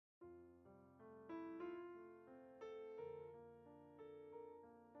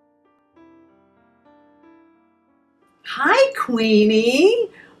Hi, Queenie.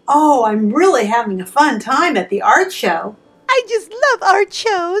 Oh, I'm really having a fun time at the art show. I just love art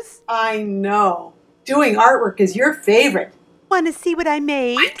shows. I know. Doing artwork is your favorite. Want to see what I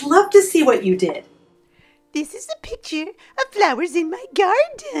made? I'd love to see what you did. This is a picture of flowers in my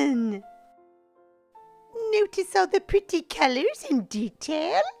garden. Notice all the pretty colors and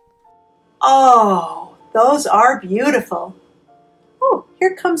detail? Oh, those are beautiful. Oh,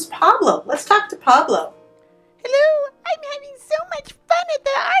 here comes Pablo. Let's talk to Pablo. Hello, I'm having so much fun at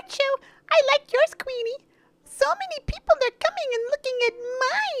the art show. I like yours, Queenie. So many people are coming and looking at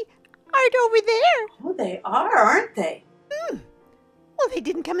my art over there. Oh, they are, aren't they? Well, they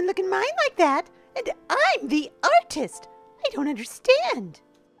didn't come and look at mine like that. And I'm the artist. I don't understand.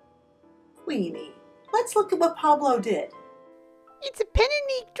 Queenie, let's look at what Pablo did. It's a pen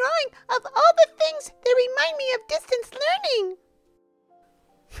and ink drawing of all the things that remind me of distance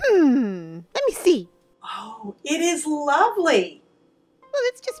learning. Let me see. Oh, it is lovely. Well,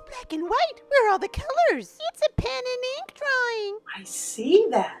 it's just black and white. Where are all the colors? It's a pen and ink drawing. I see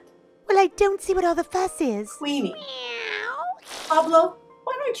that. Well, I don't see what all the fuss is. Queenie, Meow. Pablo,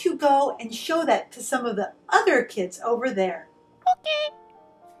 why don't you go and show that to some of the other kids over there? Okay.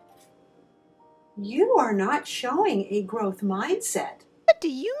 You are not showing a growth mindset. What do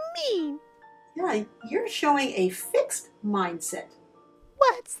you mean? Yeah, you're showing a fixed mindset.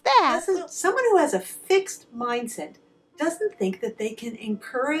 What's that? Someone who has a fixed mindset doesn't think that they can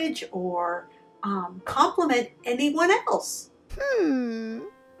encourage or compliment anyone else.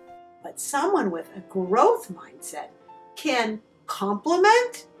 But someone with a growth mindset can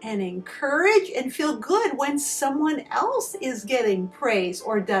compliment and encourage and feel good when someone else is getting praise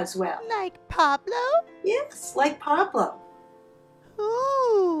or does well. Like Pablo? Yes, like Pablo.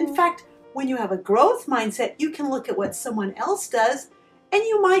 Ooh. In fact, when you have a growth mindset, you can look at what someone else does and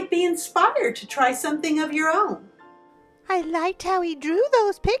you might be inspired to try something of your own. I liked how he drew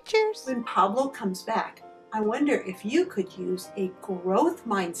those pictures. When Pablo comes back, I wonder if you could use a growth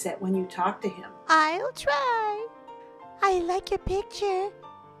mindset when you talk to him. I'll try. I like your picture.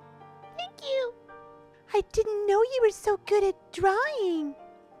 Thank you. I didn't know you were so good at drawing.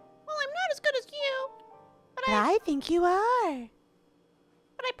 Well, I'm not as good as you. But I think you are.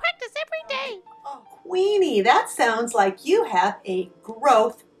 But I practice every day. Oh, Queenie, that sounds like you have a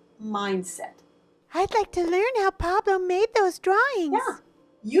growth mindset. I'd like to learn how Pablo made those drawings. Yeah,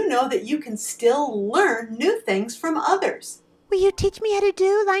 you know that you can still learn new things from others. Will you teach me how to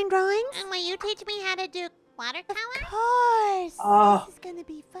do line drawings? And will you teach me how to do watercolor? Of course. Oh, This is going to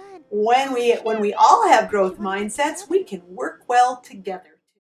be fun. when we all have growth mindsets, we can work well together.